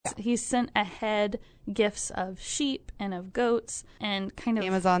he's sent ahead gifts of sheep and of goats and kind of...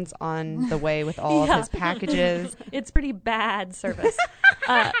 Amazon's on the way with all of his packages. It's pretty bad service.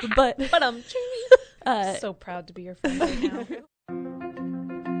 But I'm so proud to be your friend right now.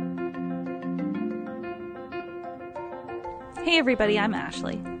 Hey everybody, I'm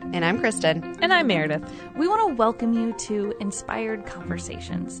Ashley. And I'm Kristen. And I'm Meredith. We want to welcome you to Inspired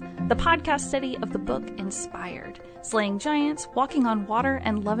Conversations, the podcast study of the book Inspired, Slaying Giants, Walking on Water,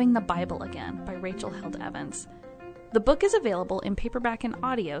 and Loving the Bible Again by Rachel Held Evans. The book is available in paperback and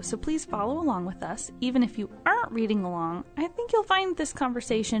audio, so please follow along with us. Even if you aren't reading along, I think you'll find this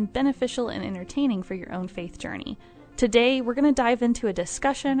conversation beneficial and entertaining for your own faith journey. Today, we're going to dive into a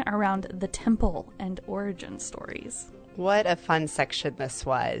discussion around the temple and origin stories. What a fun section this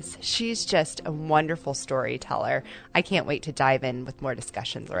was. She's just a wonderful storyteller. I can't wait to dive in with more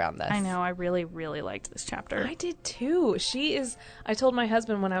discussions around this. I know. I really, really liked this chapter. I did too. I told my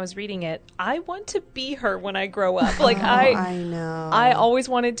husband when I was reading it, I want to be her when I grow up. I know. I always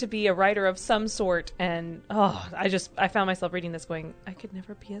wanted to be a writer of some sort. And I found myself reading this going, I could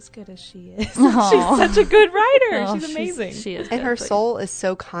never be as good as she is. She's such a good writer. She's amazing. She is. And good, her but... soul is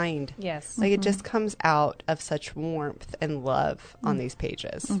so kind. Yes. Like it just comes out of such warmth and love on these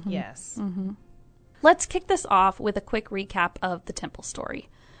pages. Mm-hmm. Yes. Mm-hmm. Let's kick this off with a quick recap of the temple story.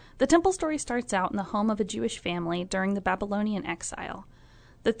 The temple story starts out in the home of a Jewish family during the Babylonian exile.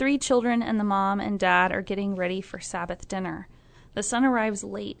 The 3 children and the mom and dad are getting ready for Sabbath dinner. The son arrives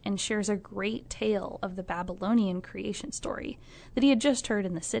late and shares a great tale of the Babylonian creation story that he had just heard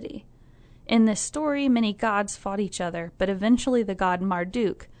in the city. In this story, many gods fought each other, but eventually the god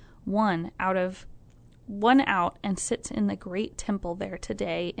Marduk won out and sits in the great temple there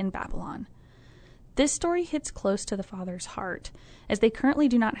today in Babylon. This story hits close to the father's heart, as they currently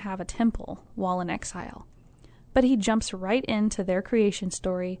do not have a temple while in exile. But he jumps right into their creation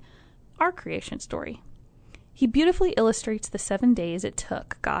story, our creation story. He beautifully illustrates the 7 days it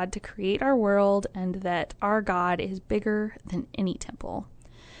took God to create our world and that our God is bigger than any temple.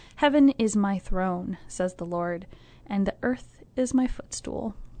 Heaven is my throne, says the Lord, and the earth is my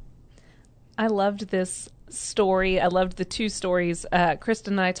footstool. I loved this story. I loved the 2 stories.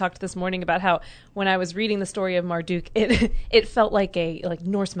 Kristen and I talked this morning about how when I was reading the story of Marduk, it felt like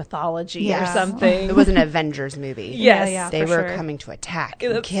Norse mythology or something. It was an Avengers movie. Yes. Yeah, they were coming to attack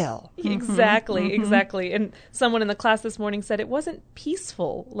and kill. Exactly, mm-hmm. Exactly. And someone in the class this morning said it wasn't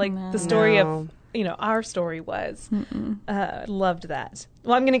peaceful like the story of our story was. Loved that.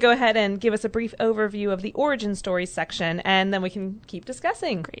 Well, I'm going to go ahead and give us a brief overview of the origin stories section, and then we can keep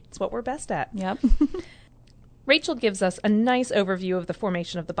discussing. Great. It's what we're best at. Yep. Rachel gives us a nice overview of the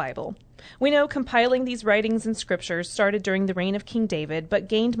formation of the Bible. We know compiling these writings and scriptures started during the reign of King David, but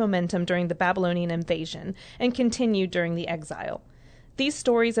gained momentum during the Babylonian invasion and continued during the exile. These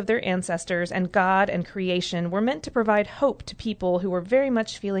stories of their ancestors and God and creation were meant to provide hope to people who were very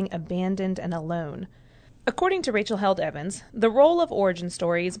much feeling abandoned and alone. According to Rachel Held Evans, the role of origin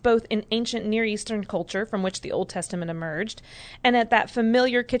stories, both in ancient Near Eastern culture from which the Old Testament emerged, and at that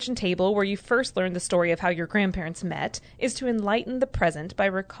familiar kitchen table where you first learned the story of how your grandparents met, is to enlighten the present by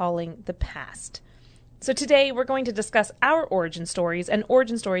recalling the past. So today we're going to discuss our origin stories and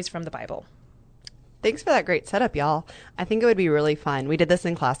origin stories from the Bible. Thanks for that great setup, y'all. I think it would be really fun. We did this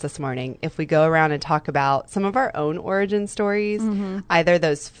in class this morning. If we go around and talk about some of our own origin stories, either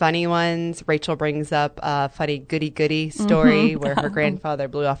those funny ones. Rachel brings up a funny goody-goody story where her grandfather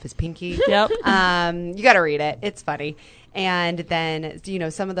blew off his pinky. Yep. You got to read it. It's funny. And then,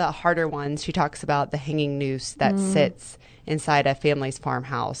 some of the harder ones, she talks about the hanging noose that sits inside a family's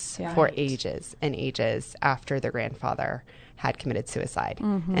farmhouse for ages and ages after their grandfather had committed suicide.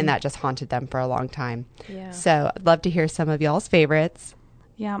 And that just haunted them for a long time. Yeah. So I'd love to hear some of y'all's favorites.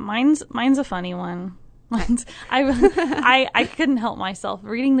 Yeah, mine's a funny one. I couldn't help myself.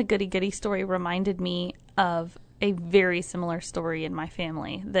 Reading the goody goody story reminded me of a very similar story in my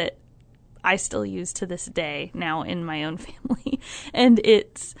family that I still use to this day now in my own family. And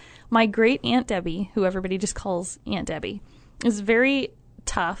it's my great Aunt Debbie, who everybody just calls Aunt Debbie, is very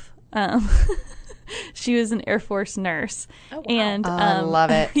tough. She was an Air Force nurse. Oh, wow. And I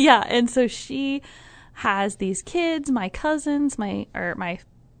love it. Yeah, and so she has these kids, my cousins, my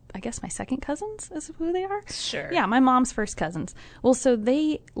second cousins is who they are. Sure. Yeah, my mom's first cousins. Well, so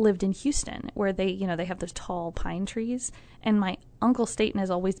they lived in Houston where they have those tall pine trees, and my Uncle Staten has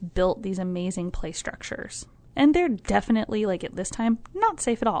always built these amazing play structures. And they're definitely, at this time, not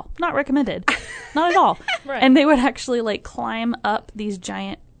safe at all. Not recommended. Not at all. Right. And they would actually, climb up these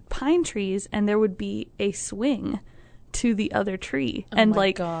giant pine trees, and there would be a swing to the other tree. And,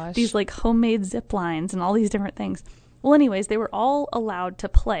 gosh. these, homemade zip lines and all these different things. Well, anyways, they were all allowed to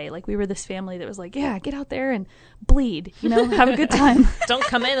play. Like, we were this family that was like, yeah, get out there and bleed, have a good time. Don't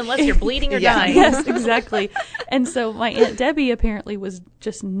come in unless you're bleeding or dying. Yes, exactly. And so my Aunt Debbie apparently was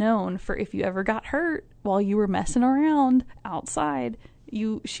just known for, if you ever got hurt while you were messing around outside,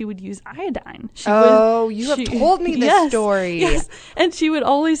 she would use iodine. You have told me this story. Yes. And she would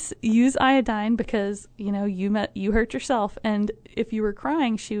always use iodine because, you hurt yourself. And if you were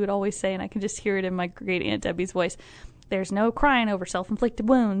crying, she would always say, and I can just hear it in my great Aunt Debbie's voice, there's no crying over self-inflicted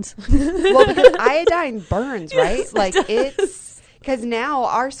wounds. Well, because iodine burns, right? Yes, like it's because now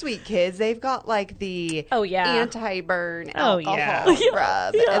our sweet kids, they've got like the anti-burn alcohol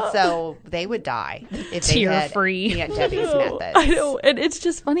rub, and so they would die if they had Aunt Debbie's methods. I know, and it's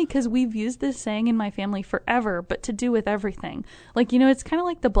just funny because we've used this saying in my family forever, but to do with everything. Like, it's kind of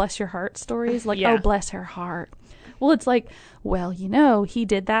like the bless your heart stories, like, oh, bless her heart. Well, it's like, well, he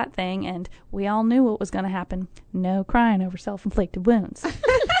did that thing, and we all knew what was going to happen. No crying over self-inflicted wounds.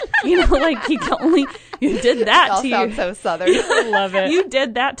 Like, you did that to you. Sounds so Southern. I love it. You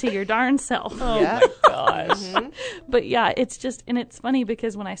did that to your darn self. Oh, my gosh. Mm-hmm. But, yeah, it's just, and it's funny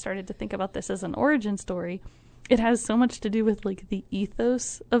because when I started to think about this as an origin story, it has so much to do with, like, the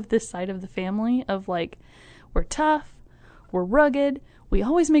ethos of this side of the family of, like, we're tough, we're rugged, we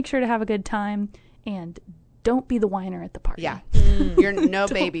always make sure to have a good time, and don't be the whiner at the party. Yeah. You're no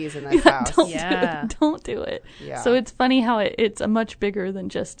babies in this house. Don't do it. Yeah. So it's funny how it's a much bigger than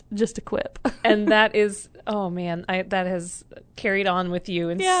just a quip. And that is, oh man, that has carried on with you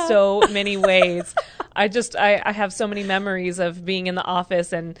in so many ways. I have so many memories of being in the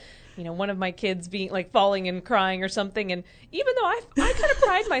office and, one of my kids being like falling and crying or something. And even though I kind of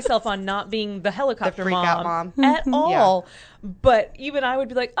pride myself on not being the helicopter mom at all, but even I would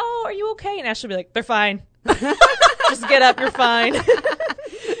be like, oh, are you okay? And Ashley would be like, they're fine. Just get up, you're fine.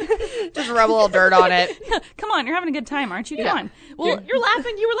 Just rub a little dirt on it. Yeah, come on, you're having a good time, aren't you? Come on. Well, you're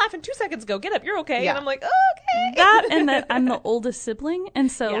laughing. You were laughing 2 seconds ago. Get up, you're okay. Yeah. And I'm like, oh, okay. That and that I'm the oldest sibling,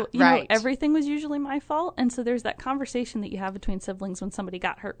 and so everything was usually my fault. And so there's that conversation that you have between siblings when somebody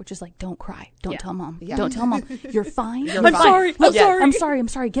got hurt, which is like, don't cry, don't tell mom, don't tell mom, you're fine. I'm sorry. I'm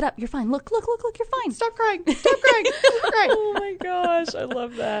sorry. Get up, you're fine. Look, you're fine. Stop crying. Oh my gosh, I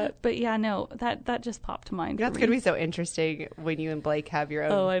love that. But yeah, no, that just popped to mind. That's gonna be so interesting when you and Blake have your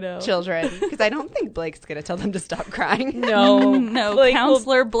own children, because I don't think Blake's gonna tell them to stop crying. No, Blake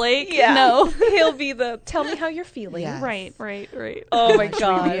Counselor Blake. Yeah. No, he'll be the tell me how you're feeling. Yes. Right. Oh my gosh.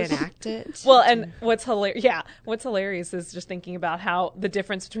 Should we reenact it? Well, and what's hilarious is just thinking about how the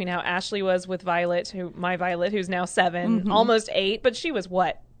difference between how Ashley was with Violet, who's now 7, almost 8, but she was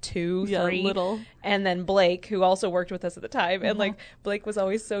what? 2, 3, little. And then Blake, who also worked with us at the time, and like Blake was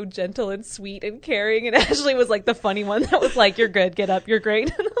always so gentle and sweet and caring, and Ashley was like the funny one that was like, "You're good, get up, you're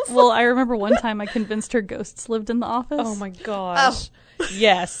great." Well, I remember one time I convinced her ghosts lived in the office. Oh my gosh! Oh.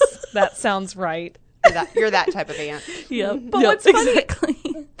 Yes, that sounds right. You're that type of aunt. But what's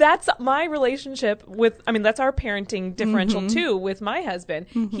funny, that's my relationship with, that's our parenting differential too with my husband.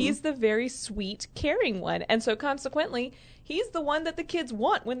 He's the very sweet, caring one. And so consequently, he's the one that the kids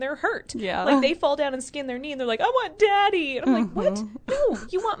want when they're hurt. Yeah. Like they fall down and skin their knee and they're like, I want daddy. And I'm like, what? No,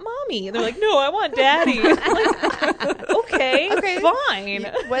 you want mommy. And they're like, no, I want daddy. I'm like, okay, fine.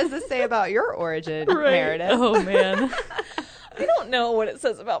 What does this say about your origin, Meredith? Oh, man. I don't know what it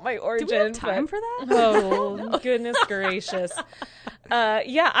says about my origin. Do we have time for that? Oh, goodness gracious.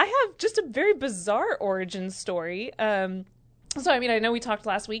 I have just a very bizarre origin story. So, I know we talked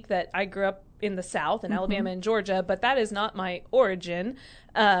last week that I grew up in the South, in Alabama and Georgia, but that is not my origin.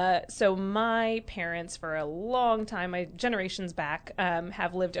 So my parents, for a long time, my generations back,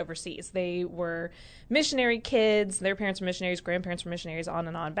 have lived overseas. They were missionary kids. Their parents were missionaries, grandparents were missionaries, on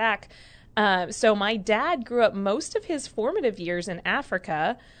and on back. So my dad grew up most of his formative years in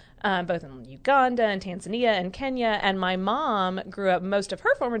Africa, both in Uganda and Tanzania and Kenya, and my mom grew up most of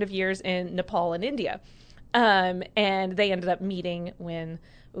her formative years in Nepal and India. And they ended up meeting when,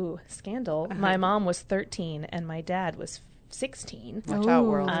 scandal, my mom was 13 and my dad was 16. Watch out,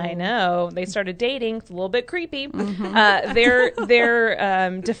 world. I know. They started dating. It's a little bit creepy. Their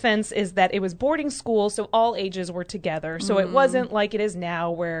defense is that it was boarding school, so all ages were together. So it wasn't like it is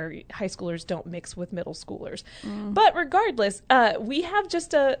now where high schoolers don't mix with middle schoolers. But regardless, we have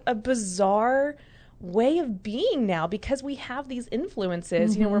just a bizarre way of being now because we have these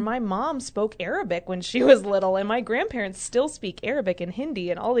influences, where my mom spoke Arabic when she was little and my grandparents still speak Arabic and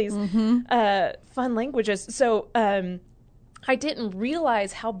Hindi and all these fun languages. So I didn't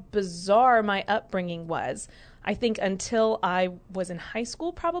realize how bizarre my upbringing was, I think, until I was in high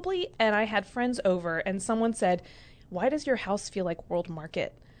school probably, and I had friends over and someone said, why does your house feel like World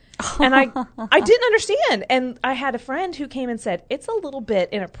Market? And I didn't understand. And I had a friend who came and said, it's a little bit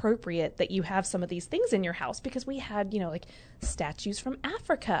inappropriate that you have some of these things in your house, because we had, like statues from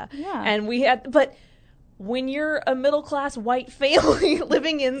Africa. Yeah. And but when you're a middle-class white family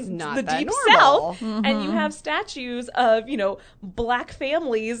living in the deep South, and you have statues of, black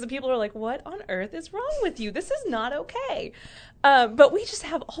families, people are like, what on earth is wrong with you? This is not okay. But we just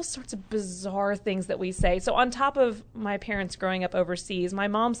have all sorts of bizarre things that we say. So on top of my parents growing up overseas, my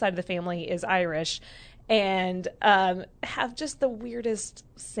mom's side of the family is Irish and have just the weirdest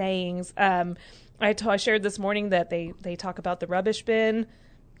sayings. I shared this morning that they talk about the rubbish bin.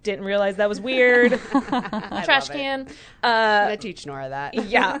 Didn't realize that was weird. Trash can. I'm going to teach Nora that.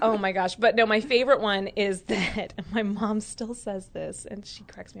 Yeah. Oh, my gosh. But no, my favorite one is that my mom still says this, and she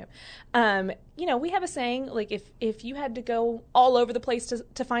cracks me up. We have a saying, like, if you had to go all over the place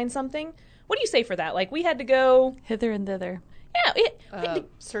to find something, what do you say for that? Like, we had to go... hither and thither. Yeah.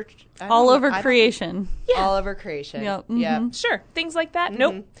 Search... all over creation. Yeah. All over creation. Yep. Mm-hmm. Yeah. Sure. Things like that.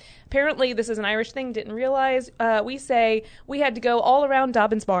 Nope. Apparently, this is an Irish thing. Didn't realize. We say we had to go all around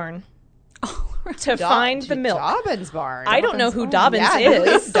Dobbin's barn to find the milk. Dobbin's barn. I don't know who Dobbins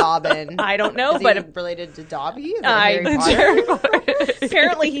is. Dobbin. I don't know, is but he related to Dobby. Harry Potter.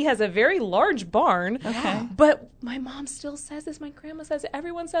 Apparently, he has a very large barn. Okay. But my mom still says this. My grandma says it.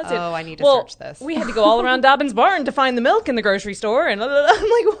 Everyone says it. Oh, I need to search this. We had to go all around Dobbin's barn to find the milk in the grocery store, and I'm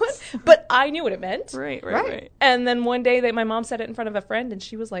like, what? But I knew what it meant. Right. And then one day, my mom said it in front of a friend, and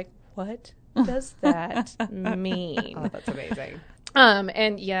she was like, "What does that mean?" Oh, that's amazing.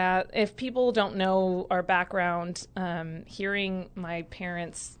 And yeah, if people don't know our background, hearing my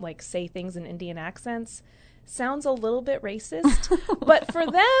parents like say things in Indian accents sounds a little bit racist, but for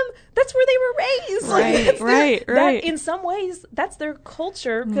them, that's where they were raised. Right. That, in some ways, that's their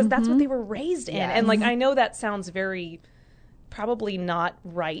culture because that's what they were raised in. Yes. And like, I know that sounds very probably not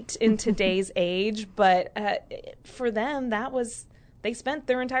right in today's age, but for them, they spent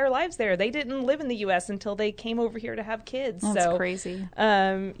their entire lives there. They didn't live in the U.S. until they came over here to have kids. That's crazy.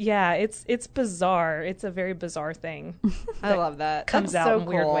 Yeah, it's bizarre. It's a very bizarre thing. I love that. Comes That's out so in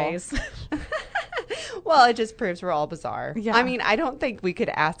weird cool. ways. Well, it just proves we're all bizarre. Yeah. I mean, I don't think we could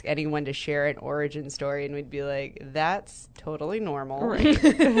ask anyone to share an origin story and we'd be like, that's totally normal. Right.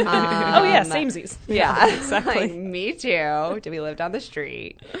 Oh, yeah, samesies. Yeah, exactly. Like, me too. Do we live down the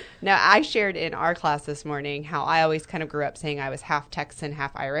street? Now, I shared in our class this morning how I always kind of grew up saying I was half Texan,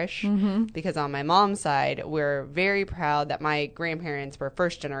 half Irish, because on my mom's side, we're very proud that my grandparents were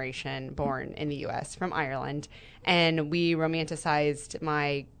first generation born in the U.S. from Ireland, and we romanticized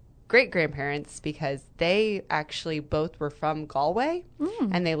my great-grandparents because they actually both were from Galway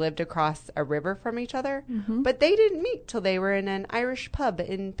and they lived across a river from each other, but they didn't meet till they were in an Irish pub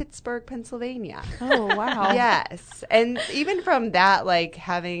in Pittsburgh, Pennsylvania. Oh, wow. Yes. And even from that, like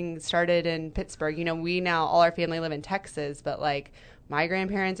having started in Pittsburgh, we now, all our family live in Texas, but like my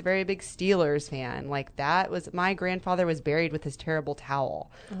grandparents, a very big Steelers fan. Like my grandfather was buried with his terrible towel.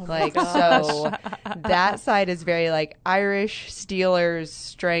 So that side is very like Irish, Steelers,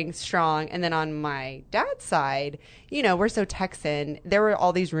 strong. And then on my dad's side, we're so Texan. There were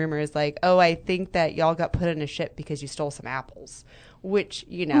all these rumors like, oh, I think that y'all got put in a ship because you stole some apples. Which,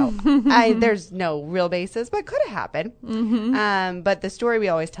 there's no real basis, but could have happened. But the story we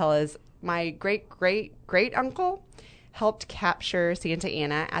always tell is my great-great-great-uncle helped capture Santa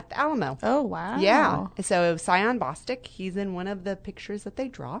Anna at the Alamo. Oh, wow. Yeah. So Scion Bostic, he's in one of the pictures that they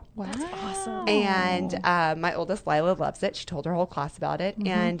draw. Wow. That's awesome. And my oldest, Lila, loves it. She told her whole class about it.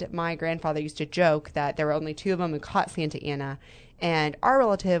 And my grandfather used to joke that there were only two of them who caught Santa Anna. And our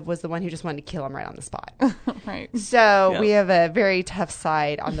relative was the one who just wanted to kill him right on the spot. Right. So we have a very tough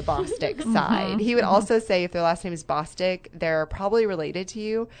side on the Bostic side. He would also say if their last name is Bostic, they're probably related to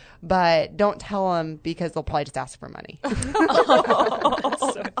you, but don't tell them because they'll probably just ask for money. Oh,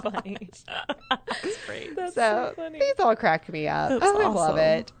 that's so funny. That's great. That's so funny. These all crack me up. That's I awesome. love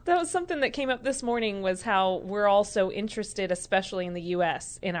it. That was something that came up this morning was how we're all so interested, especially in the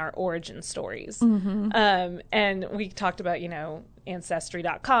U.S., in our origin stories. And we talked about,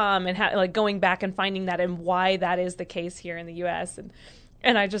 Ancestry.com and how, like, going back and finding that and why that is the case here in the U.S.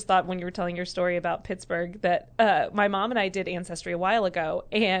 And I just thought when you were telling your story about Pittsburgh that my mom and I did Ancestry a while ago,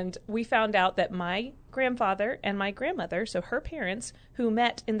 and we found out that my grandfather and my grandmother, so her parents, who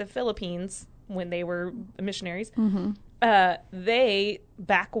met in the Philippines when they were missionaries, they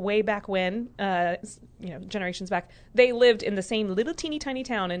way back when, generations back, they lived in the same little teeny tiny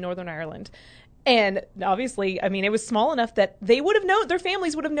town in Northern Ireland. And obviously, I mean, it was small enough that they would have known, their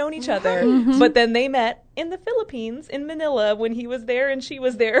families would have known each other. But then they met in the Philippines, in Manila, when he was there and she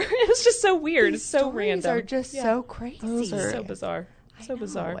was there. It was just so weird. These so stories random. are just so crazy. So bizarre. So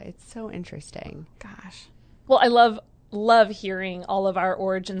bizarre. It's so interesting. Gosh. Well, I love hearing all of our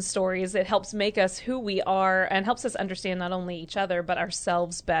origin stories. It helps make us who we are and helps us understand not only each other but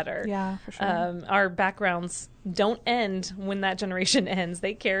ourselves better. Yeah, for sure. Our backgrounds don't end when that generation ends.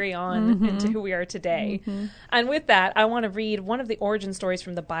 They carry on into who we are today. And with that, I want to read one of the origin stories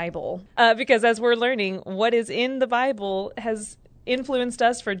from the Bible because as we're learning, what is in the Bible has influenced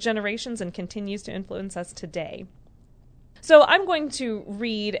us for generations and continues to influence us today. So I'm going to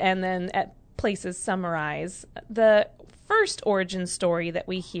read and then at places summarize the first origin story that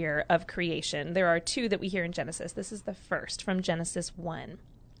we hear of creation. There are two that we hear in Genesis. This is the first from Genesis 1.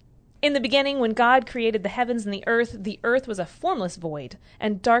 In the beginning, when God created the heavens and the earth was a formless void,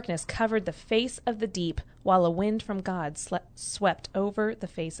 and darkness covered the face of the deep, while a wind from God swept over the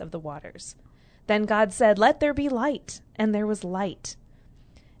face of the waters. Then God said, "Let there be light," and there was light.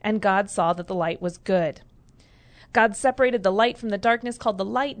 And God saw that the light was good. God separated the light from the darkness, called the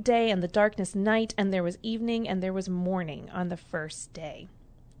light day and the darkness night, and there was evening and there was morning on the first day.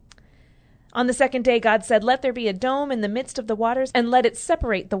 On the second day, God said, "Let there be a dome in the midst of the waters, and let it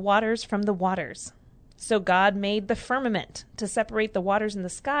separate the waters from the waters." So God made the firmament to separate the waters in the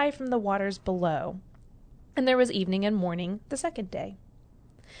sky from the waters below. And there was evening and morning the second day.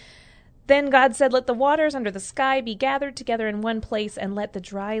 Then God said, "Let the waters under the sky be gathered together in one place, and let the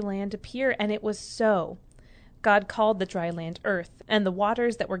dry land appear." And it was so. God called the dry land earth, and the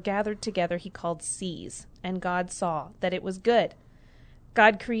waters that were gathered together he called seas. And God saw that it was good.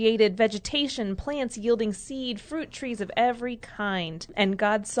 God created vegetation, plants yielding seed, fruit trees of every kind. And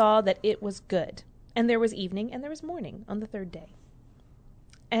God saw that it was good. And there was evening and there was morning on the third day.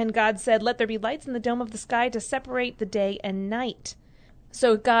 And God said, "Let there be lights in the dome of the sky to separate the day and night."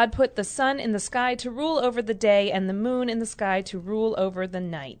 So God put the sun in the sky to rule over the day, and the moon in the sky to rule over the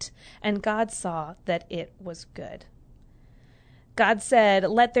night. And God saw that it was good. God said,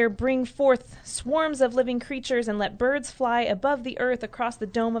 "Let there bring forth swarms of living creatures, and let birds fly above the earth across the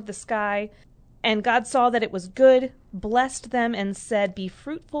dome of the sky." And God saw that it was good, blessed them, and said, "Be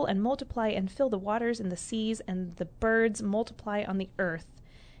fruitful and multiply, and fill the waters and the seas, and the birds multiply on the earth."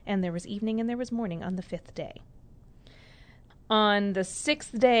 And there was evening and there was morning on the fifth day. On the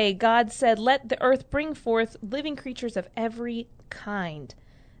sixth day, God said, "Let the earth bring forth living creatures of every kind."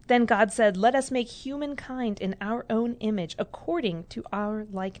 Then God said, "Let us make humankind in our own image, according to our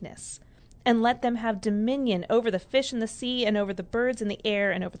likeness. And let them have dominion over the fish in the sea, and over the birds in the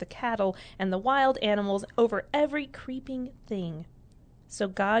air, and over the cattle, and the wild animals, over every creeping thing." So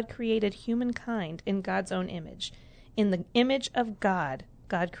God created humankind in God's own image. In the image of God,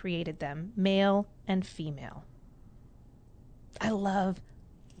 God created them, male and female. I love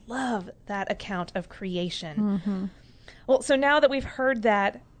that account of creation. Well, so now that we've heard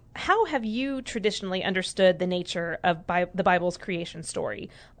that, how have you traditionally understood the nature of the Bible's creation story?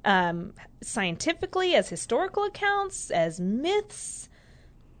 Scientifically, as historical accounts, as myths?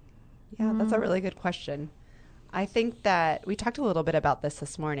 Yeah, that's a really good question. I think that we talked a little bit about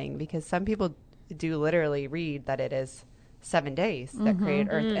this morning because some people do literally read that it is 7 days that created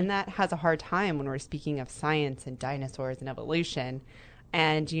Earth. And that has a hard time when we're speaking of science and dinosaurs and evolution.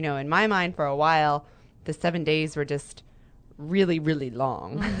 And, you know, in my mind for a while, the 7 days were just really, really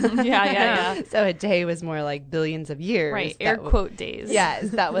long. Yeah. So a day was more like billions of years. Right, air quote days.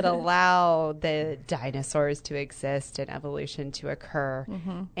 Yes, that would allow the dinosaurs to exist and evolution to occur.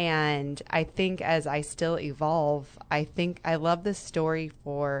 And I think as I still evolve, I think I love this story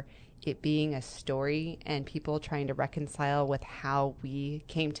for it being a story and people trying to reconcile with how we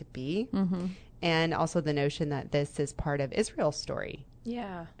came to be. And also the notion that this is part of Israel's story.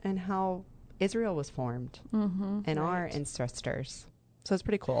 Yeah. And how Israel was formed and our ancestors. So it's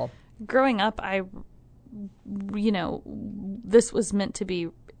pretty cool. Growing up, this was meant to be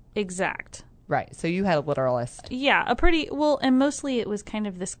exact. Right. So you had a literalist. Yeah, and mostly it was kind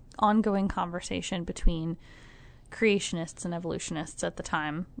of this ongoing conversation between creationists and evolutionists at the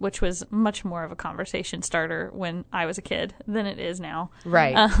time, which was much more of a conversation starter when I was a kid than it is now.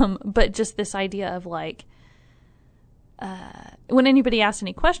 Right. But just this idea of like, when anybody asked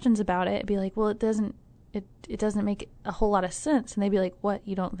any questions about it, it'd be like, well, it doesn't make a whole lot of sense. And they'd be like, what,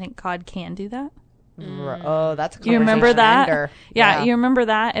 you don't think God can do that? Oh, that's a conversation. You remember that? Ender. Yeah, you remember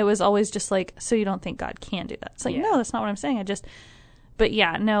that? It was always just like, so you don't think God can do that? It's like, no, that's not what I'm saying. But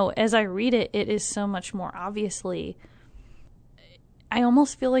yeah, no, as I read it, it is so much more obviously. I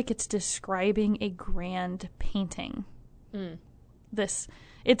almost feel like it's describing a grand painting.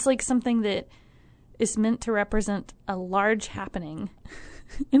 It's like something that is meant to represent a large happening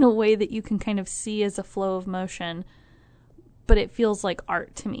in a way that you can kind of see as a flow of motion, but it feels like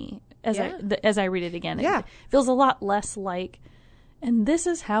art to me as I read it again. It feels a lot less like and this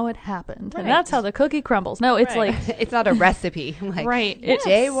is how it happened. Right. And that's how the cookie crumbles. No, it's Right. like, It's not a recipe. Like, right.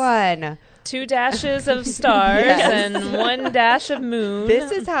 Day one. 2 dashes of stars and 1 dash of moon.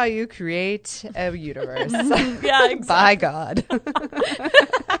 This is how you create a universe. Yeah, exactly. By God.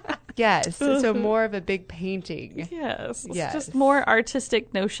 Yes. So more of a big painting. Yes. It's Yes. just more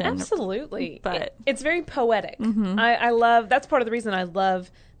artistic notion. Absolutely. But it's very poetic. I love, that's part of the reason I love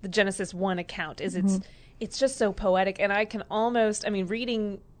the Genesis 1 account is it's just so poetic. And I can almost, I mean,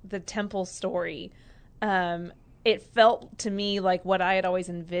 reading the temple story, it felt to me like what I had always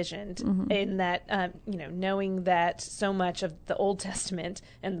envisioned in that, knowing that so much of the Old Testament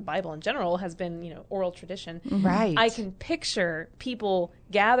and the Bible in general has been, oral tradition. Right. I can picture people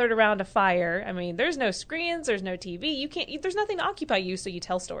gathered around a fire. I mean, there's no screens, there's no TV. There's nothing to occupy you, so you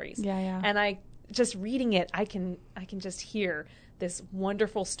tell stories. Yeah. And I just reading it, I can just hear this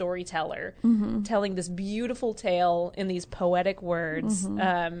wonderful storyteller telling this beautiful tale in these poetic words.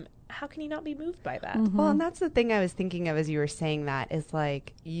 How can you not be moved by that? Well, and that's the thing I was thinking of as you were saying that is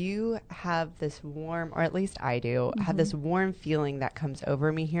like you have this warm, or at least I do, have this warm feeling that comes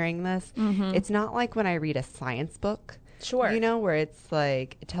over me hearing this. It's not like when I read a science book. Sure. Where it's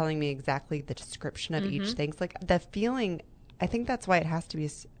like telling me exactly the description of each thing. It's like the feeling, I think that's why it has to be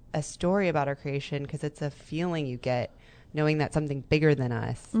a story about our creation, because it's a feeling you get knowing that something bigger than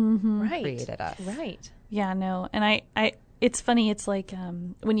us created us. Right. Yeah, no. And I it's funny. It's like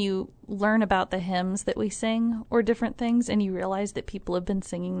when you learn about the hymns that we sing or different things, and you realize that people have been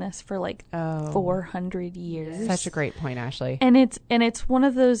singing this for like 400 years. Such a great point, Ashley. And it's one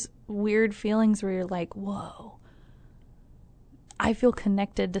of those weird feelings where you're like, whoa, I feel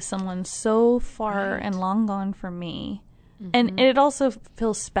connected to someone so far and long gone from me. And it also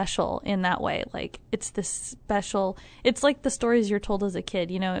feels special in that way. Like it's this special, it's like the stories you're told as a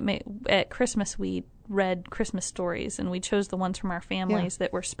kid. At Christmas we read Christmas stories, and we chose the ones from our families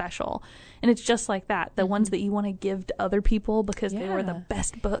that were special. And it's just like that, the ones that you want to give to other people because they were the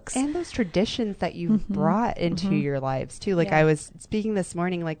best books. And those traditions that you've brought into your lives too. Like I was speaking this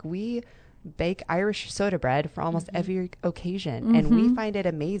morning, like we bake Irish soda bread for almost every occasion, and we find it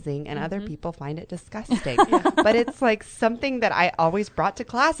amazing, and other people find it disgusting. But it's like something that I always brought to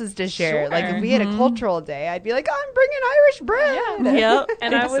classes to share. Like if we had a cultural day, I'd be like, I'm bringing Irish bread. Yep.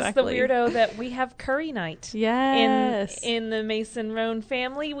 And I was the weirdo that we have curry night. Yes. In the Mason Roan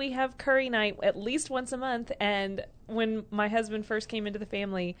family, we have curry night at least once a month. And when my husband first came into the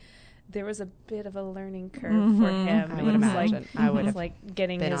family, there was a bit of a learning curve for him. I would imagine. I would have like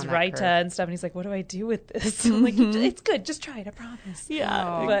getting been his on that raita curve. and stuff. And he's like, what do I do with this? I'm like, it's good. Just try it. I promise.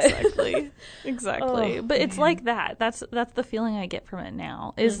 Yeah, But- exactly. Oh, but it's like that. That's the feeling I get from it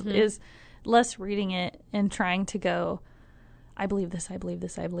now. Is less reading it and trying to go, I believe this, I believe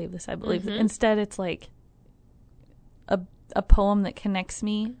this, I believe this, I believe this. Instead, it's like a poem that connects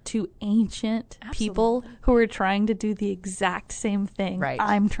me to ancient people who are trying to do the exact same thing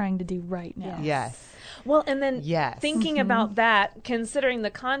I'm trying to do right now. Yes. Well, and then Yes. thinking about that, considering the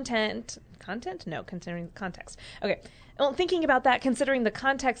considering the context. Okay. Well, thinking about that, considering the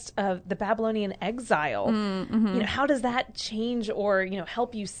context of the Babylonian exile, how does that change or,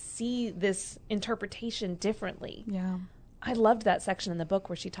 help you see this interpretation differently? Yeah. I loved that section in the book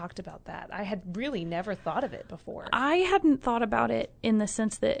where she talked about that. I had really never thought of it before. I hadn't thought about it in the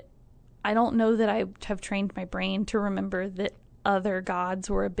sense that I don't know that I have trained my brain to remember that other gods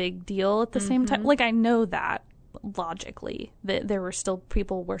were a big deal at the same time. Like, I know that logically, that there were still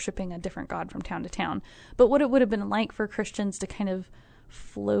people worshiping a different god from town to town. But what it would have been like for Christians to kind of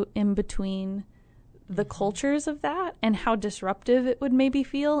float in between the cultures of that and how disruptive it would maybe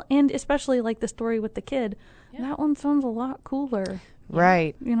feel. And especially like the story with the kid, that one sounds a lot cooler.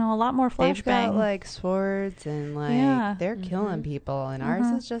 Right. A lot more flashbang. They've got like swords and like they're killing people, and ours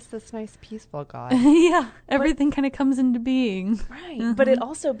is just this nice peaceful god. Yeah, everything kind of comes into being. Right. But it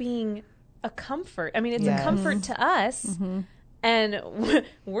also being a comfort. I mean, it's a comfort to us. And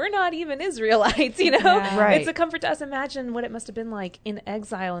we're not even Israelites, Right. It's a comfort to us. Imagine what it must have been like in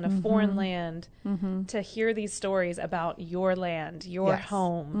exile in a foreign land to hear these stories about your land, your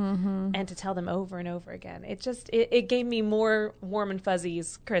home, and to tell them over and over again. It gave me more warm and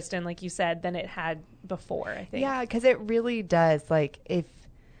fuzzies, Kristen, like you said, than it had before, I think. Yeah, because it really does. Like,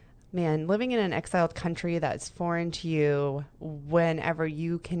 living in an exiled country that's foreign to you, whenever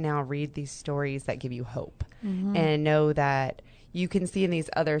you can now read these stories that give you hope and know that you can see in these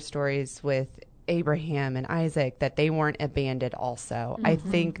other stories with Abraham and Isaac that they weren't abandoned also. I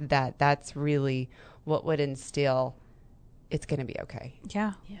think that that's really what would instill it's going to be okay.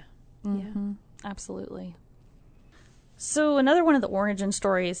 Yeah. Absolutely. So another one of the origin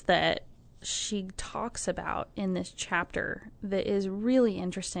stories that she talks about in this chapter that is really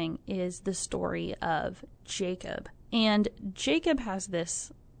interesting is the story of Jacob. And Jacob has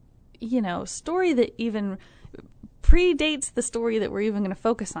this, story that even predates the story that we're even going to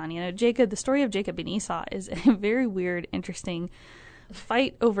focus on. The story of Jacob and Esau is a very weird, interesting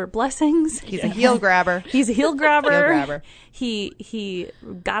fight over blessings. He's a heel grabber. He's a heel grabber. He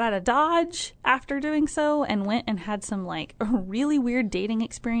got out of Dodge after doing so and went and had some really weird dating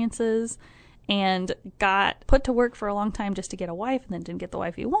experiences and got put to work for a long time just to get a wife, and then didn't get the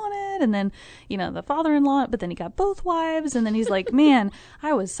wife he wanted, and then the father-in-law, but then he got both wives, and then he's like, man,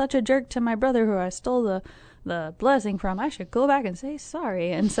 I was such a jerk to my brother who I stole the blessing from. I should go back and say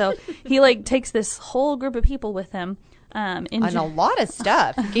sorry. And so he takes this whole group of people with him. And a lot of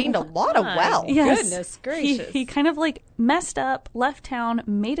stuff. He gained a lot of wealth. Yes. Goodness gracious. He kind of messed up, left town,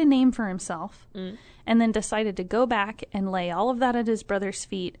 made a name for himself, and then decided to go back and lay all of that at his brother's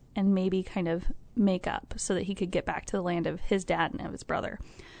feet and maybe kind of make up so that he could get back to the land of his dad and of his brother.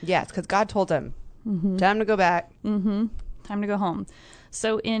 Yes, because God told him, time to go back. Mm-hmm. Time to go home.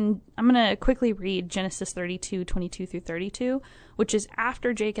 So I'm going to quickly read Genesis 32, 22 through 32, which is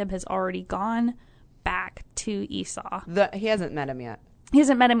after Jacob has already gone back to Esau. He hasn't met him yet. He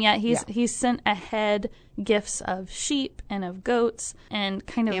hasn't met him yet. He's sent ahead gifts of sheep and of goats and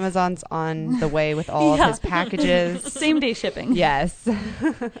kind of... Amazon's on the way with all of his packages. Same day shipping. Yes.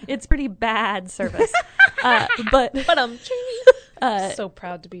 It's pretty bad service. But I'm so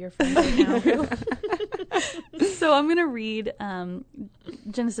proud to be your friend right now. So I'm going to read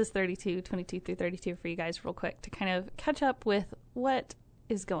Genesis 32, 22 through 32 for you guys real quick to kind of catch up with what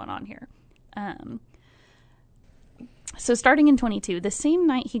is going on here. So starting in 22, the same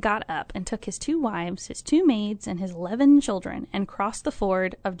night he got up and took his 2 wives, his 2 maids, and his 11 children, and crossed the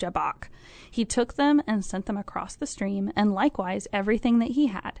ford of Jabbok. He took them and sent them across the stream, and likewise everything that he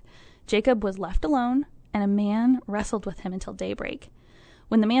had. Jacob was left alone, and a man wrestled with him until daybreak.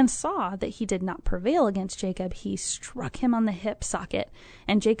 When the man saw that he did not prevail against Jacob, he struck him on the hip socket,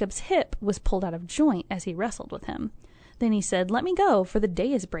 and Jacob's hip was pulled out of joint as he wrestled with him. Then he said, "Let me go, for the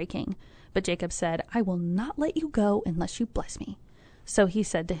day is breaking." But Jacob said, "I will not let you go unless you bless me." So he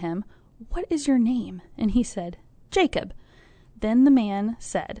said to him, "What is your name?" And he said, "Jacob." Then the man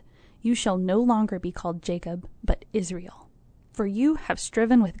said, "You shall no longer be called Jacob, but Israel, for you have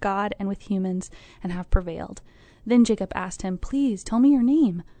striven with God and with humans and have prevailed." Then Jacob asked him, "Please tell me your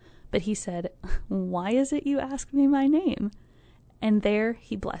name." But he said, "Why is it you ask me my name?" And there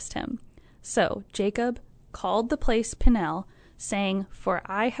he blessed him. So Jacob called the place Peniel, saying, "For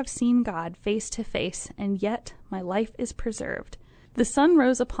I have seen God face to face, and yet my life is preserved." The sun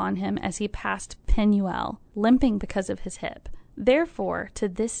rose upon him as he passed Penuel, limping because of his hip. Therefore, to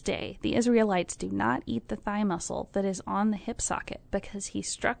this day, the Israelites do not eat the thigh muscle that is on the hip socket, because he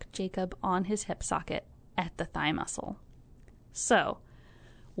struck Jacob on his hip socket at the thigh muscle. So,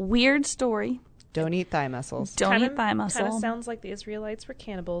 weird story. Don't eat thigh muscles. Don't eat thigh muscle. Kind of sounds like the Israelites were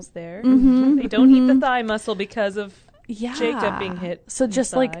cannibals there. Mm-hmm. They don't eat the thigh muscle because of Yeah. Jacob being hit. So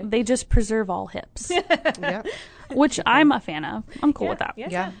just they just preserve all hips. Yeah. Which I'm a fan of. I'm cool with that.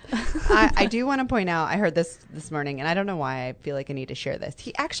 Yes, Yeah. I do want to point out, I heard this morning, and I don't know why I feel like I need to share this.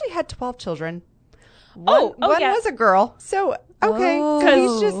 He actually had 12 children. One was a girl. So, okay. Oh.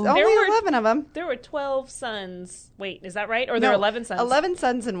 He's just only 11 of them. There were 12 sons. Wait, is that right? Or there were 11 sons? 11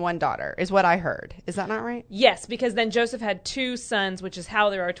 sons and 1 daughter is what I heard. Is that not right? Yes, because then Joseph had 2 sons, which is how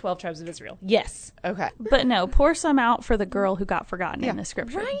there are 12 tribes of Israel. Yes. Okay. But no, pour some out for the girl who got forgotten in the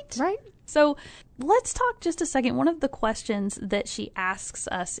scripture. Right. So let's talk just a second. One of the questions that she asks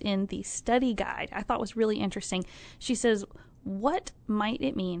us in the study guide I thought was really interesting. She says, what might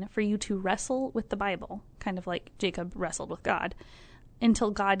it mean for you to wrestle with the Bible, kind of like Jacob wrestled with God, until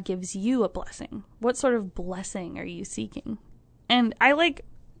God gives you a blessing? What sort of blessing are you seeking? And I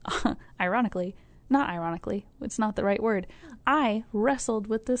ironically, not ironically, it's not the right word, I wrestled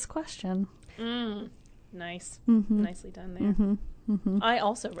with this question. Nice. Mm-hmm. Nicely done there. Mm-hmm. Mm-hmm. I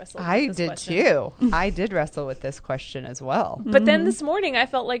also wrestled I with this did question. too. I did wrestle with this question as well. But then this morning, I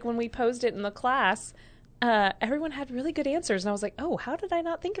felt like when we posed it in the class, everyone had really good answers. And I was like, oh, how did I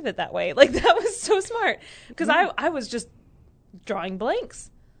not think of it that way? Like, that was so smart. Because I was just drawing blanks.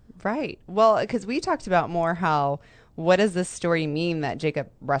 Right. Well, because we talked about more how what does this story mean that Jacob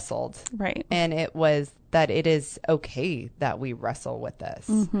wrestled? Right. And it was that it is okay that we wrestle with this.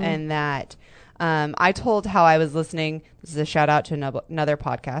 And that I told how I was listening. This is a shout out to another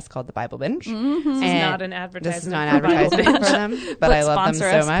podcast called The Bible Binge. This is not an advertisement. This is not an advertisement for them, but I love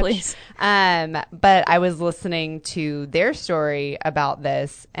them so much. Please. But I was listening to their story about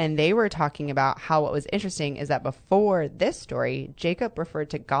this, and they were talking about how what was interesting is that before this story, Jacob referred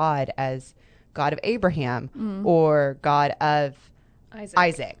to God as God of Abraham or God of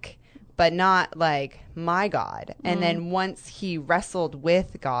Isaac, but not like my God. And then once he wrestled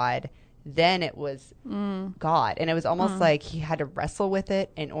with God, then it was God. And it was almost like he had to wrestle with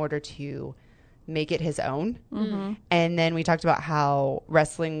it in order to make it his own. And then we talked about how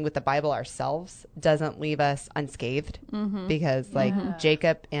wrestling with the Bible ourselves doesn't leave us unscathed because like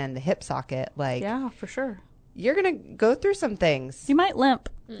Jacob and the hip socket, like, Yeah, for sure. you're going to go through some things. You might limp.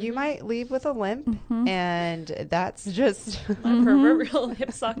 You might leave with a limp, and that's just My proverbial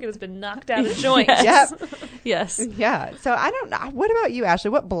hip socket has been knocked out of joint. Yes. Yep. Yes. Yeah. So I don't know. What about you, Ashley?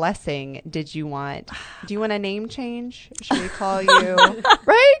 What blessing did you want? Do you want a name change? Should we call you?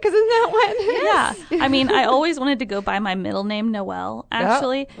 Right? Because isn't that what? Yeah. I mean, I always wanted to go by my middle name, Noelle,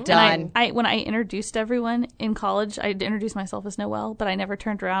 actually. Done. And I when I introduced everyone in college, I introduced myself as Noelle, but I never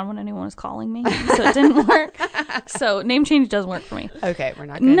turned around when anyone was calling me. So it didn't work. So name change doesn't work for me. Okay. We're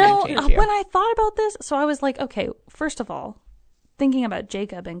not going to No, name change you. when I thought about this, so I was like, okay, first of all, thinking about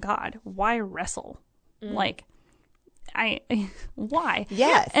Jacob and God, why wrestle? Like, why?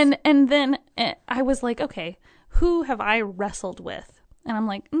 Yes. And then I was like, okay, who have I wrestled with? And I'm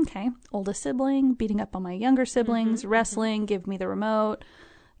like, okay, oldest sibling, beating up on my younger siblings, wrestling, give me the remote,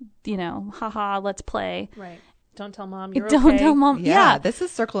 haha, let's play. Right. Don't tell mom you're Don't okay. tell mom. Yeah. This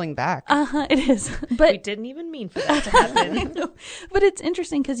is circling back. It is. But We didn't even mean for that to happen. But it's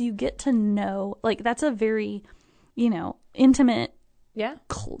interesting because you get to know, like, that's a very, intimate. Yeah.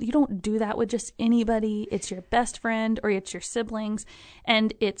 You don't do that with just anybody. It's your best friend or it's your siblings,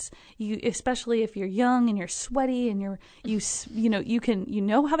 and it's you, especially if you're young and you're sweaty and you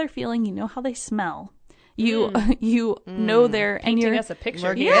know how they're feeling, you know how they smell. You know they're and Painting you're us a picture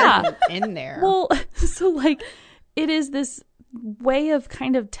We're here. getting in there. well, so like it is this way of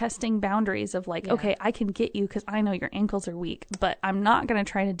kind of testing boundaries of like, okay, I can get you because I know your ankles are weak, but I'm not going to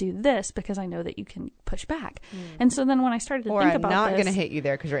try to do this because I know that you can push back. And so then when I started to or think I'm about not this, going to hit you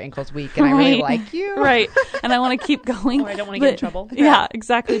there because your ankle's weak and I really like you. right? And I want to keep going. Or I don't want to get in trouble. Yeah,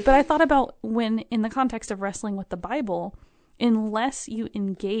 exactly. But I thought about when in the context of wrestling with the Bible, unless you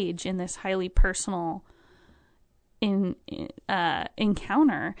engage in this highly personal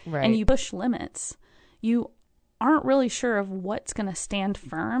encounter Right. and you push limits, you aren't really sure of what's going to stand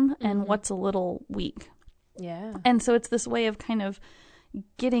firm and what's a little weak. Yeah. And so it's this way of kind of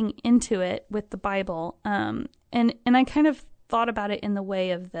getting into it with the Bible. And I kind of thought about it in the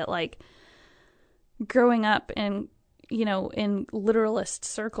way of that, like, growing up and, in literalist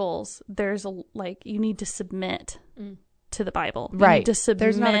circles, there's you need to submit to the Bible. You Right. need to submit.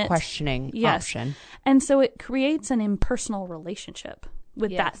 There's not a questioning option. And so it creates an impersonal relationship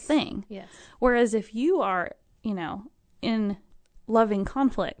with that thing. Yes. Whereas if you are, in loving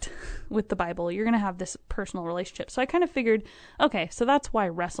conflict with the Bible, you're going to have this personal relationship. So I kind of figured, okay, so that's why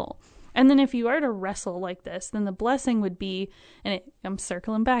wrestle. And then if you are to wrestle like this, then the blessing would be, I'm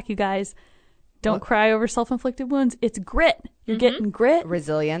circling back, you guys, don't cry over self-inflicted wounds. It's grit. You're getting grit.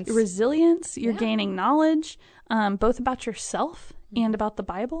 Resilience. You're gaining knowledge, both about yourself and about the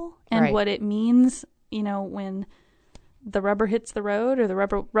Bible and what it means, when the rubber hits the road or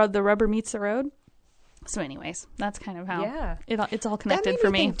the rubber meets the road. So anyways, that's kind of how it's all connected for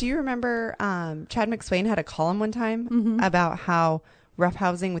me. Do you remember Chad McSwain had a column one time about how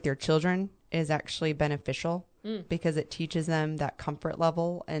roughhousing with your children is actually beneficial because it teaches them that comfort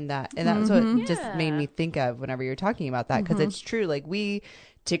level and that's what it just made me think of whenever you're talking about that, because it's true. Like, we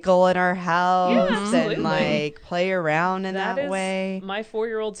tickle in our house and like play around in that way. Is my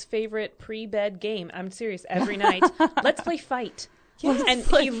 4-year-old's favorite pre-bed game. I'm serious. Every night, let's play fight. Yes, and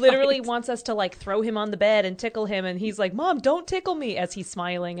he literally wants us to like throw him on the bed and tickle him, and he's like, "Mom, don't tickle me," as he's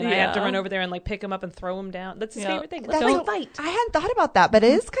smiling, and I have to run over there and like pick him up and throw him down. That's his favorite thing. Let's fight. I hadn't thought about that, but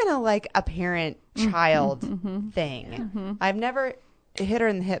it is kind of like a parent-child thing. I've never hit her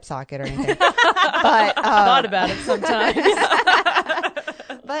in the hip socket or anything, but thought about it sometimes.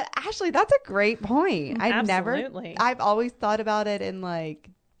 But Ashley, that's a great point. Absolutely. I've always thought about it in like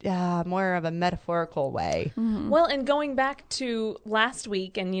more of a metaphorical way. Well, and going back to last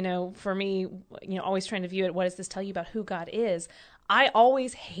week, and for me, always trying to view it, what does this tell you about who God is? I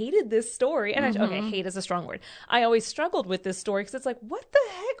always hated this story. And okay, hate is a strong word. I always struggled with this story because it's like, what the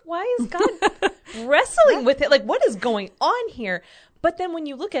heck? Why is God wrestling with it? Like, what is going on here? But then when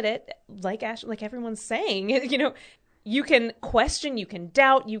you look at it, like Ash, like everyone's saying, you know, you can question, you can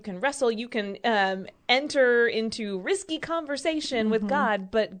doubt, you can wrestle, you can enter into risky conversation with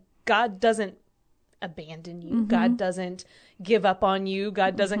God, but God doesn't abandon you. God doesn't give up on you.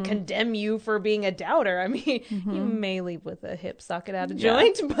 God doesn't condemn you for being a doubter. I mean, you may leave with a hip socket out of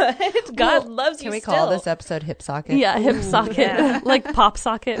joint, but God loves you. Can we still. call this episode Hip Socket? Yeah, hip socket, like pop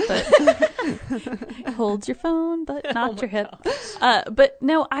socket, but holds your phone, but not your hip. But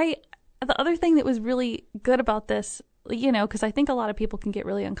no, the other thing that was really good about this, you know, because I think a lot of people can get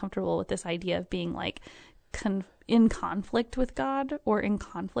really uncomfortable with this idea of being like in conflict with God or in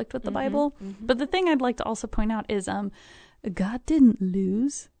conflict with the Bible. But the thing I'd like to also point out is God didn't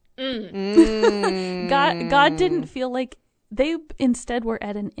lose. God didn't feel like they instead were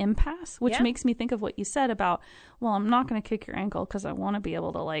at an impasse, which makes me think of what you said about, well, I'm not going to kick your ankle because I want to be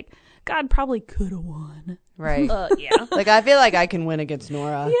able to, like, God probably could have won. Right. Yeah. Like, I feel like I can win against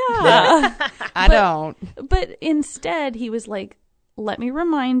Nora. Yeah. I don't. But instead, he was like, let me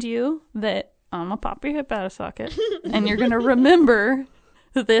remind you that I'm going to pop your hip out of socket, and you're going to remember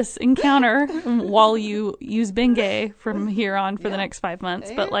this encounter while you use Bengay from here on for the next 5 months.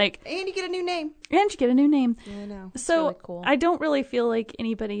 And you get a new name. And you get a new name. I know. So really cool. I don't really feel like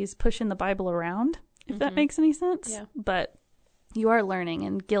anybody's pushing the Bible around, if that makes any sense. Yeah. But you are learning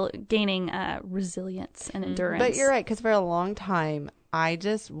and gaining resilience and endurance. But you're right, because for a long time, I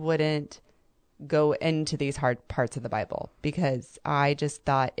just wouldn't go into these hard parts of the Bible because I just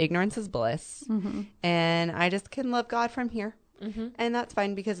thought ignorance is bliss, and I just can love God from here. And that's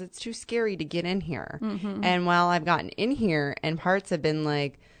fine because it's too scary to get in here. And while I've gotten in here and parts have been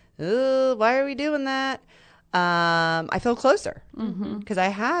like, oh, why are we doing that? I feel closer because I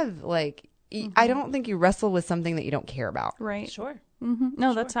have like, I don't think you wrestle with something that you don't care about. right. Sure.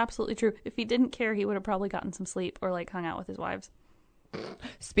 No, that's absolutely true. If he didn't care, he would have probably gotten some sleep or like hung out with his wives.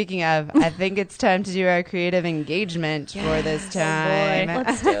 Speaking of, I think it's time to do our creative engagement for this time.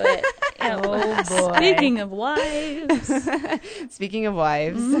 Let's do it. Oh, boy. Speaking of wives. Speaking of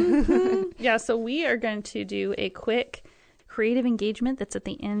wives. Yeah, so we are going to do a quick creative engagement that's at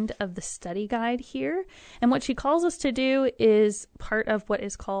the end of the study guide here. And what she calls us to do is part of what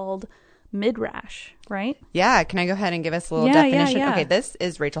is called midrash, right? Yeah, can I go ahead and give us a little definition? Okay, this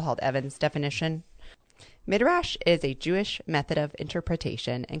is Rachel Held Evans' definition. Midrash is a Jewish method of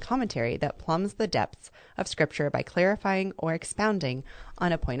interpretation and commentary that plumbs the depths of Scripture by clarifying or expounding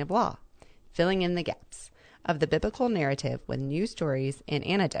on a point of law, filling in the gaps of the biblical narrative with new stories and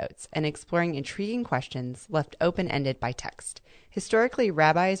anecdotes, and exploring intriguing questions left open-ended by text. Historically,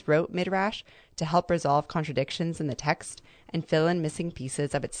 rabbis wrote Midrash to help resolve contradictions in the text and fill in missing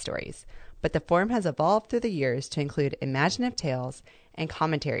pieces of its stories. But the form has evolved through the years to include imaginative tales and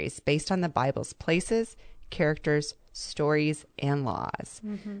commentaries based on the Bible's places, characters, stories, and laws.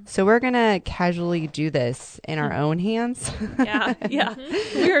 So we're going to casually do this in our own hands. Yeah.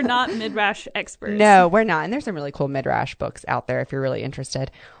 We are not midrash experts. No, we're not. And there's some really cool midrash books out there if you're really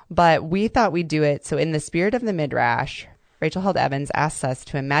interested. But we thought we'd do it. So in the spirit of the midrash, Rachel Held Evans asks us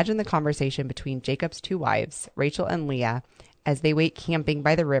to imagine the conversation between Jacob's two wives, Rachel and Leah, as they wait camping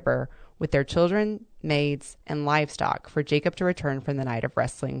by the river with their children, maids, and livestock for Jacob to return from the night of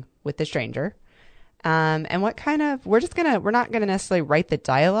wrestling with the stranger. And what kind of, we're not going to necessarily write the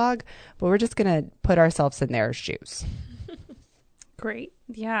dialogue, but we're just going to put ourselves in their shoes. Great.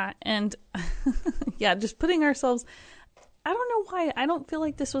 Yeah. And yeah, just putting ourselves, I don't know why. I don't feel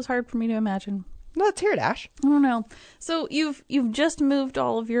like this was hard for me to imagine. Well, let's hear it, Ash. I don't know. So you've just moved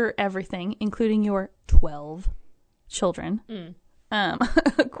all of your everything, including your 12 children,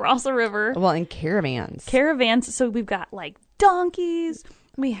 across a river. Well, in caravans. So we've got like donkeys.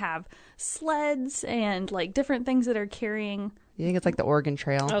 We have sleds and like different things that are carrying. You think it's like the Oregon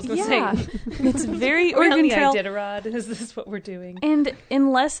Trail? I was going to say. It's very Around Oregon the Trail. Iditarod. Is this what we're doing? And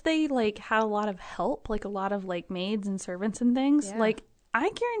unless they like had a lot of help, like a lot of like maids and servants and things, like I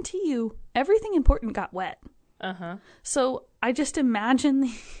guarantee you everything important got wet. So I just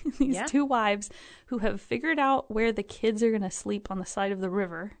imagine these two wives who have figured out where the kids are going to sleep on the side of the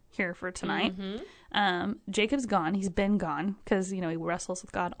river here for tonight. Jacob's gone. He's been gone because, you know, he wrestles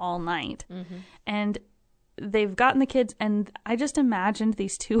with God all night. And they've gotten the kids. And I just imagined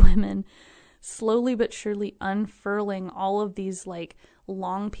these two women slowly but surely unfurling all of these like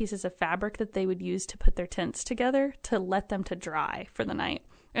long pieces of fabric that they would use to put their tents together to let them to dry for the night.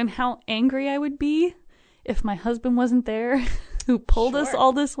 And how angry I would be if my husband wasn't there who pulled us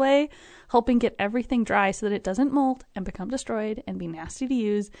all this way, helping get everything dry so that it doesn't mold and become destroyed and be nasty to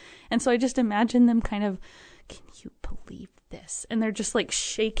use. And so I just imagine them kind of, can you believe this? And they're just like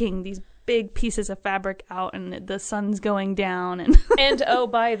shaking these big pieces of fabric out, and the sun's going down. And oh,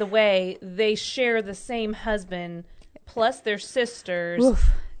 by the way, they share the same husband plus their sisters. Oof.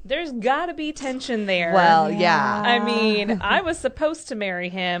 There's gotta be tension there. Well, yeah. I mean, I was supposed to marry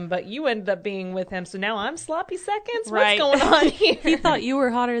him, but you ended up being with him, so now I'm sloppy seconds? Right. What's going on here? He thought you were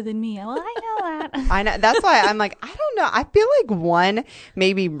hotter than me. Well, I know that. I know. That's why I'm like, I don't know. I feel like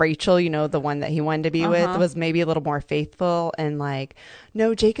maybe Rachel, the one that he wanted to be with, was maybe a little more faithful and like,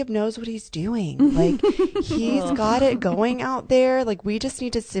 no, Jacob knows what he's doing. Like, he's got it going out there. Like, we just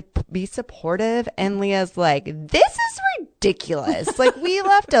need to be supportive. And Leah's like, this is ridiculous. Like, we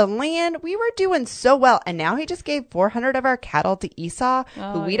left a land. We were doing so well. And now he just gave 400 of our cattle to Esau,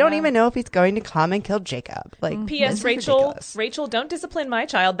 who we don't even know if he's going to come and kill Jacob. Like, P.S. Rachel, don't discipline my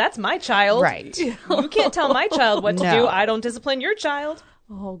child. That's my child. Right. You can't tell my child what to do. I don't discipline your child.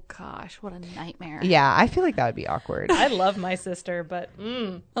 Oh, gosh, what a nightmare. Yeah, I feel like that would be awkward. I love my sister, but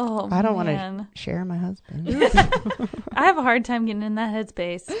I don't want to share my husband. I have a hard time getting in that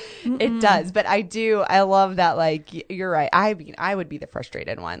headspace. It does, but I love that, like, you're right. I would be the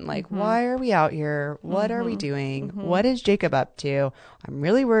frustrated one. Like, why are we out here? What are we doing? What is Jacob up to? I'm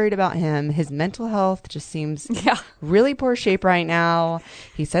really worried about him. His mental health just seems really poor shape right now.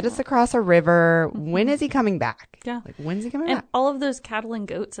 He said it's across a river. When is he coming back? Yeah. Like, when's he coming and back? All of those cattle and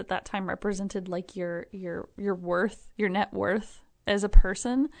goats at that time represented like your worth, your net worth as a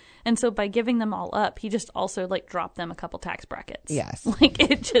person. And so by giving them all up, he just also like dropped them a couple tax brackets. Yes. Like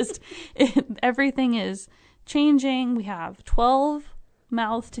everything is changing. We have 12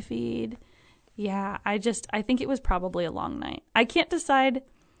 mouths to feed. Yeah. I think it was probably a long night. I can't decide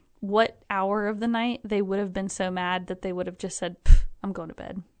what hour of the night they would have been so mad that they would have just said, I'm going to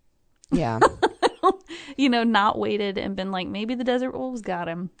bed. Yeah. Not waited and been like, maybe the desert wolves got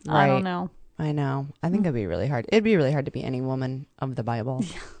him. Right. I don't know. I know. I think it'd be really hard. It'd be really hard to be any woman of the Bible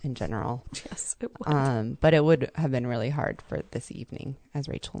in general. Yes, it would. But it would have been really hard for this evening as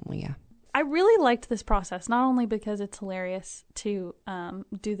Rachel and Leah. I really liked this process, not only because it's hilarious to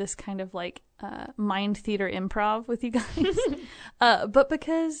do this kind of like mind theater improv with you guys, but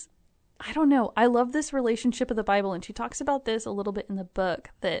because, I don't know, I love this relationship of the Bible. And she talks about this a little bit in the book,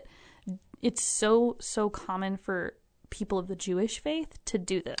 that it's so common for people of the Jewish faith to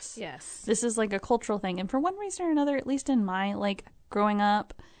do this. Yes. This is like a cultural thing. And for one reason or another, at least in my like growing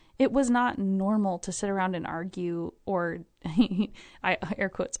up, it was not normal to sit around and argue, or I air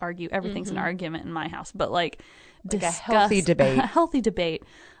quotes argue. Everything's an argument in my house, but like discuss a healthy debate. A healthy debate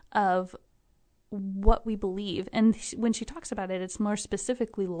of what we believe. And when she talks about it, it's more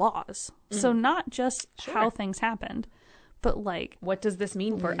specifically laws. So not just how things happened, but like, what does this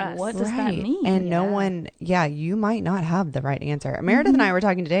mean for us? What does that mean? And no one, you might not have the right answer. Meredith and I were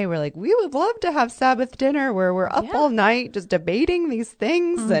talking today. We're like, we would love to have Sabbath dinner where we're up all night just debating these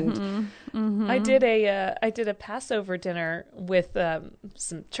things. And I did a Passover dinner with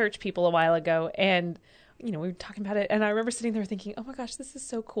some church people a while ago, and we were talking about it, and I remember sitting there thinking, oh my gosh, this is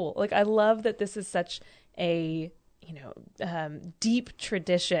so cool. Like, I love that this is such a deep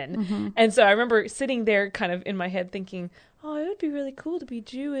tradition. And so I remember sitting there kind of in my head thinking, oh, it would be really cool to be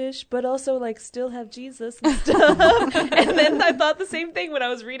Jewish, but also like still have Jesus and stuff. And then I thought the same thing when I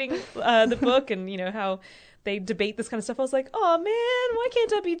was reading the book, and how they debate this kind of stuff. I was like, oh man, why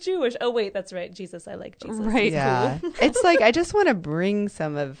can't I be Jewish? Oh wait, that's right, Jesus. I like Jesus. Right. Yeah. It's like, I just want to bring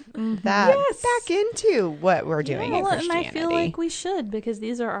some of that back into what we're doing in Christianity. And I feel like we should, because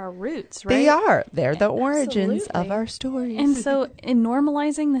these are our roots, right? They are. They're the origins of our stories. And so in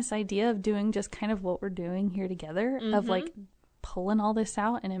normalizing this idea of doing just kind of what we're doing here together, of like pulling all this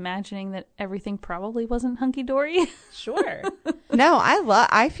out and imagining that everything probably wasn't hunky-dory. Sure. No,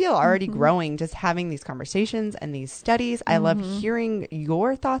 I feel already growing just having these conversations and these studies. I love hearing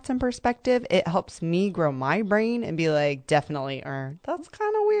your thoughts and perspective. It helps me grow my brain and be like, definitely, that's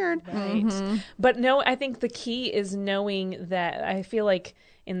kind of weird. Right. But no, I think the key is knowing that I feel like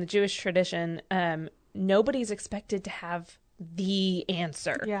in the Jewish tradition, nobody's expected to have the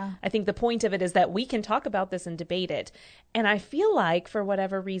answer. Yeah. I think the point of it is that we can talk about this and debate it. And I feel like, for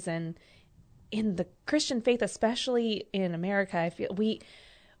whatever reason, in the Christian faith, especially in America, I feel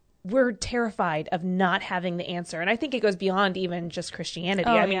we're terrified of not having the answer. And I think it goes beyond even just Christianity.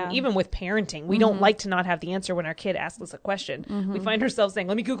 I mean, even with parenting, we don't like to not have the answer when our kid asks us a question. We find ourselves saying,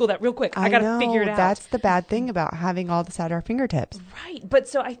 let me Google that real quick. I got to figure it out. That's the bad thing about having all this at our fingertips. Right. But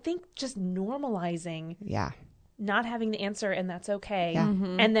so I think just normalizing not having the answer, and that's okay.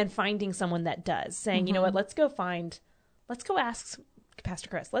 And then finding someone that does, saying, you know what, let's go find let's go ask Pastor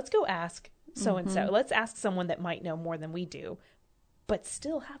Chris. Let's go ask so-and-so. Let's ask someone that might know more than we do, but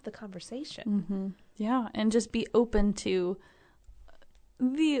still have the conversation. Yeah, and just be open to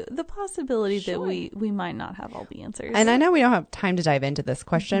the possibility that we might not have all the answers. And I know we don't have time to dive into this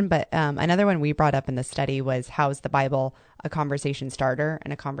question, but another one we brought up in the study was, how is the Bible a conversation starter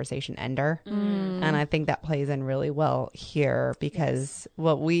and a conversation ender? And I think that plays in really well here, because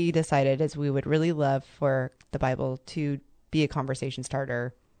what we decided is we would really love for the Bible to be a conversation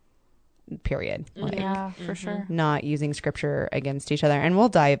starter, period. Like, yeah, for sure. not using scripture against each other. And we'll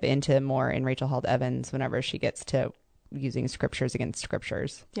dive into more in Rachel Held Evans whenever she gets to using scriptures against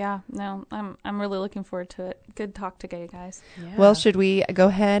scriptures. Yeah, no, I'm really looking forward to it. Good talk today, guys. Yeah. Well, should we go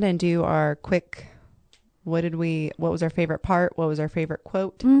ahead and do our quick, what was our favorite part? What was our favorite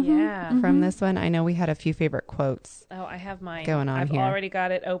quote Yeah. from this one? I know we had a few favorite quotes. Oh, I have mine Going on I've here. already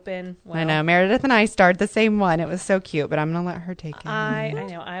got it open. Well, I know Meredith and I starred the same one. It was so cute, but I'm going to let her take it. I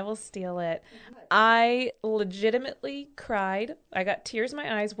know. I will steal it. I legitimately cried. I got tears in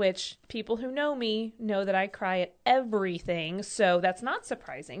my eyes, which people who know me know that I cry at everything. So that's not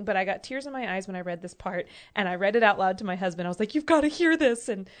surprising. But I got tears in my eyes when I read this part, and I read it out loud to my husband. I was like, "You've got to hear this."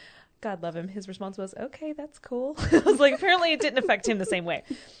 And God love him. His response was, "Okay, that's cool." I was like, apparently it didn't affect him the same way.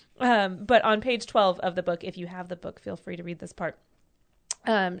 But on page 12 of the book, if you have the book, feel free to read this part.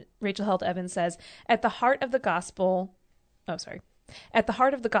 Rachel Held Evans says, At the heart of the gospel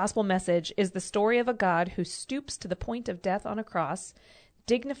message is the story of a God who stoops to the point of death on a cross,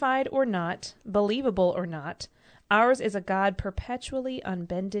 dignified or not, believable or not. Ours is a God perpetually on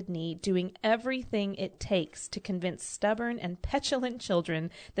bended knee, doing everything it takes to convince stubborn and petulant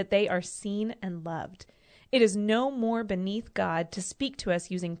children that they are seen and loved. It is no more beneath God to speak to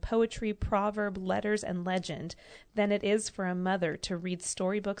us using poetry, proverb, letters, and legend than it is for a mother to read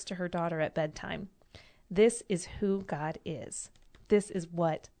storybooks to her daughter at bedtime. This is who God is. This is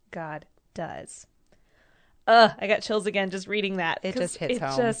what God does. I got chills again just reading that. It just hits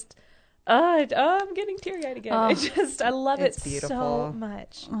home. I'm getting teary-eyed again. I love it beautiful. So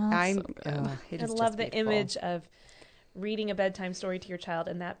much. I love the image of reading a bedtime story to your child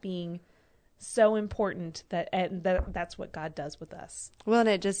and that being so important that's what God does with us. Well, and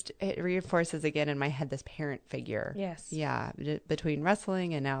it reinforces again in my head this parent figure. Yes. Yeah. Between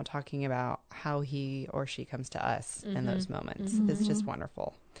wrestling and now talking about how he or she comes to us in those moments. It's just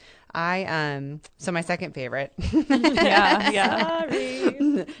wonderful. So my second favorite. Yeah.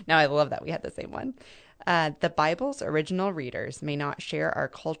 Sorry. No, I love that we had the same one. The Bible's original readers may not share our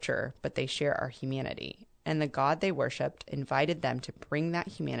culture, but they share our humanity. And the God they worshipped invited them to bring that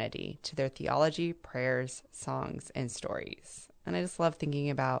humanity to their theology, prayers, songs, and stories. And I just love thinking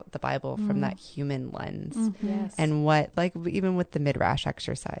about the Bible from that human lens. Yes. And what, like, even with the Midrash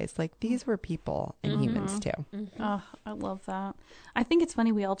exercise, like, these were people and humans too. Oh, I love that. I think it's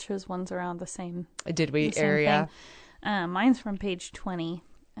funny we all chose ones around the same. Did we? The same Area? thing. Mine's from page 20,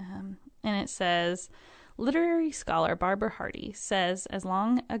 and it says, literary scholar Barbara Hardy says, as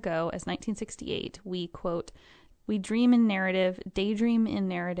long ago as 1968, we, quote, we dream in narrative, daydream in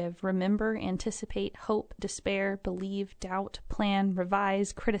narrative, remember, anticipate, hope, despair, believe, doubt, plan,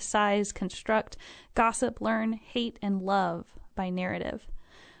 revise, criticize, construct, gossip, learn, hate, and love by narrative.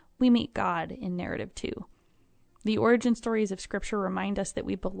 We meet God in narrative too. The origin stories of Scripture remind us that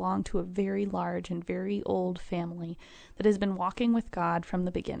we belong to a very large and very old family that has been walking with God from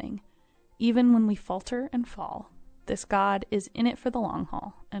the beginning. Even when we falter and fall, this God is in it for the long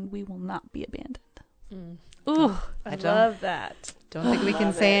haul, and we will not be abandoned. Ooh, I love that. Don't think we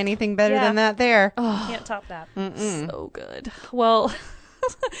can say anything better than that there. Can't top that. so good. Well,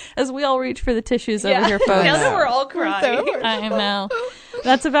 as we all reach for the tissues over here, folks. Now that we're all crying. I know.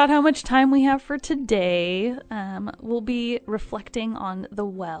 That's about how much time we have for today. We'll be reflecting on the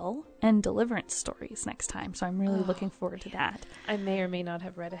well and deliverance stories next time. So I'm really looking forward to that. I may or may not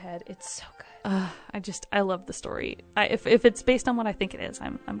have read ahead. It's so good. I love the story. If it's based on what I think it is,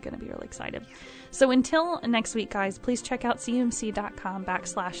 I'm going to be really excited. So until next week, guys, please check out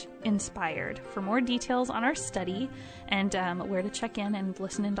cumc.com/inspired for more details on our study and where to check in and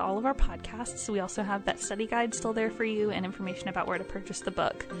listen into all of our podcasts. We also have that study guide still there for you and information about where to purchase the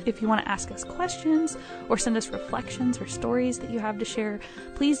book. If you want to ask us questions or send us reflections or stories that you have to share,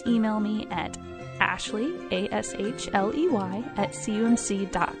 please email me at Ashley, ASHLEY,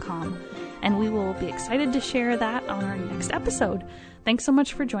 @cumc.com. And we will be excited to share that on our next episode. Thanks so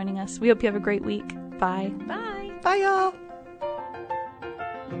much for joining us. We hope you have a great week. Bye. Bye. Bye, y'all.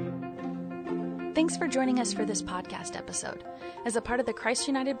 Thanks for joining us for this podcast episode. As a part of the Christ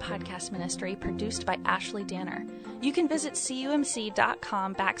United Podcast Ministry produced by Ashley Danner, you can visit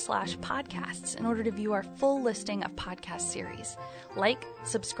cumc.com/podcasts in order to view our full listing of podcast series. Like,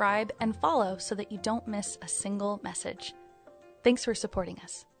 subscribe, and follow so that you don't miss a single message. Thanks for supporting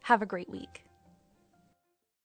us. Have a great week.